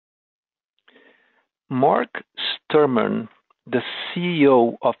Mark Sturman, the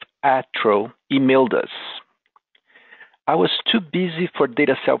CEO of Atro, emailed us. I was too busy for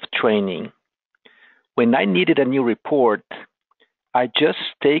DataSelf training. When I needed a new report, I just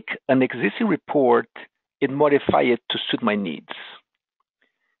take an existing report and modify it to suit my needs.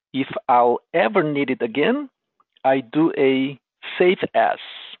 If I'll ever need it again, I do a save as.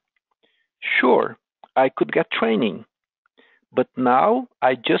 Sure, I could get training, but now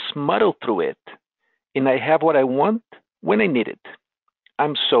I just muddle through it, and I have what I want when I need it.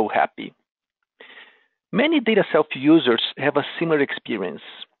 I'm so happy. Many DataSelf users have a similar experience.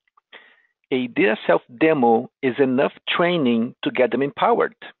 A DataSelf demo is enough training to get them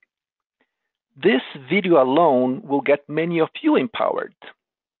empowered. This video alone will get many of you empowered.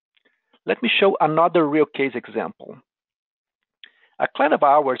 Let me show another real case example. A client of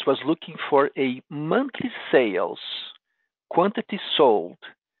ours was looking for a monthly sales, quantity sold,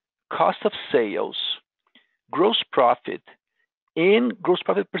 cost of sales, gross profit, and gross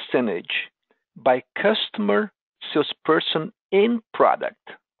profit percentage by customer, salesperson, and product.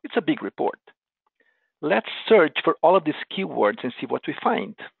 It's a big report. Let's search for all of these keywords and see what we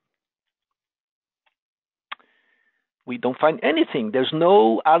find. We don't find anything. There's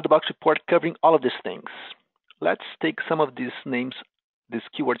no out-of-the-box report covering all of these things. Let's take some of these names, these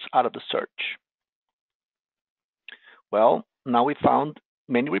keywords out of the search. Well, now we found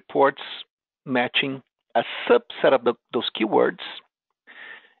many reports matching a subset of those keywords,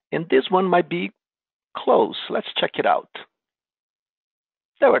 and this one might be close. Let's check it out.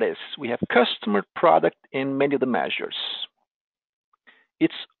 There it is. We have customer, product, and many of the measures.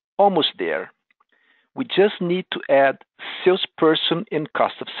 It's almost there. We just need to add salesperson and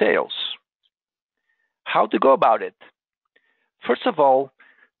cost of sales. How to go about it? First of all,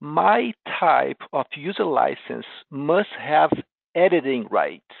 my type of user license must have editing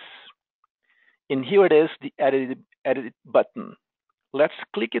rights. And here it is, the edit button. Let's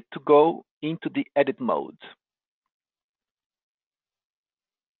click it to go into the edit mode.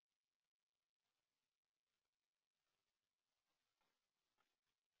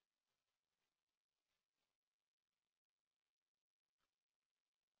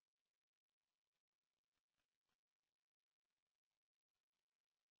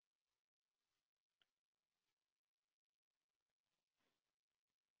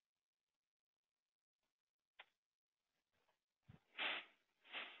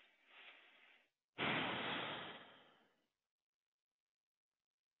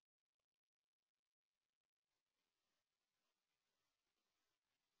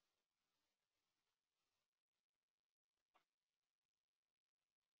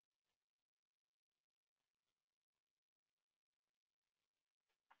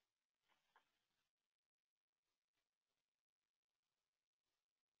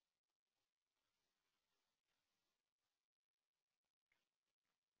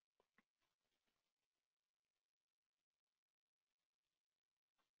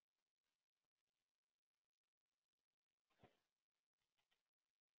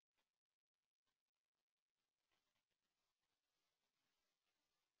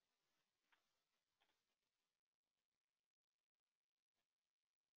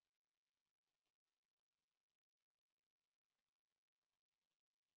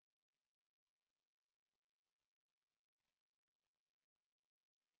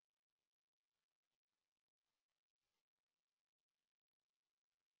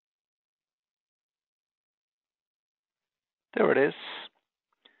 There it is.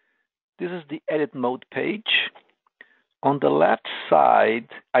 This is the edit mode page. On the left side,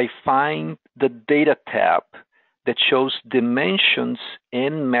 I find the data tab that shows dimensions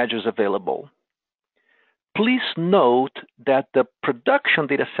and measures available. Please note that the production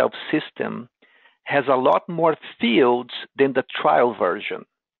DataSelf system has a lot more fields than the trial version.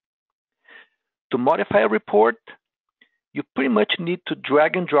 To modify a report, you pretty much need to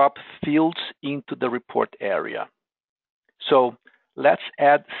drag and drop fields into the report area. So let's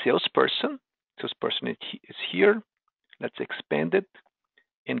add salesperson. Salesperson is here. Let's expand it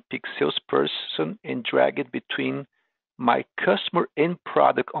and pick salesperson and drag it between my customer and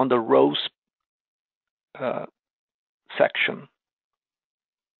product on the rows section.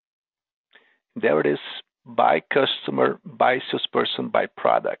 There it is, by customer, by salesperson, by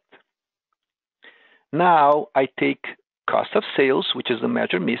product. Now I take cost of sales, which is the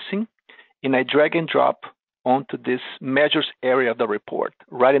measure missing, and I drag and drop onto this measures area of the report,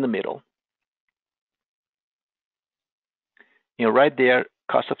 right in the middle. And right there,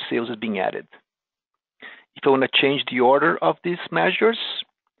 cost of sales is being added. If I want to change the order of these measures,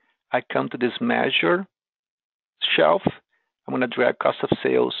 I come to this measure shelf. I'm going to drag cost of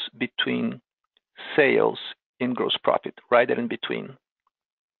sales between sales, and gross profit, right there in between.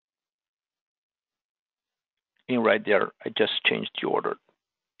 And right there, I just changed the order.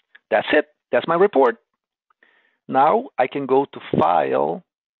 That's it. That's my report. Now I can go to File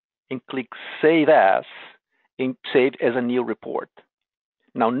and click Save As and save as a new report.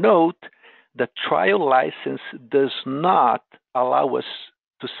 Now note, the trial license does not allow us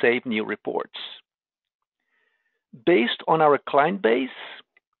to save new reports. Based on our client base,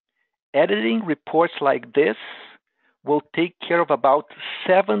 editing reports like this will take care of about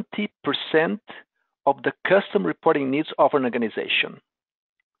 70% of the custom reporting needs of an organization.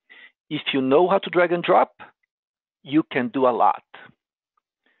 If you know how to drag and drop, you can do a lot.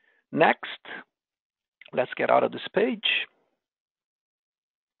 Next, let's get out of this page.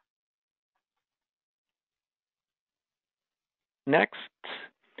 Next,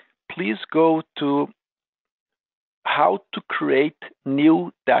 please go to how to create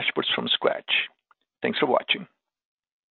new dashboards from scratch. Thanks for watching.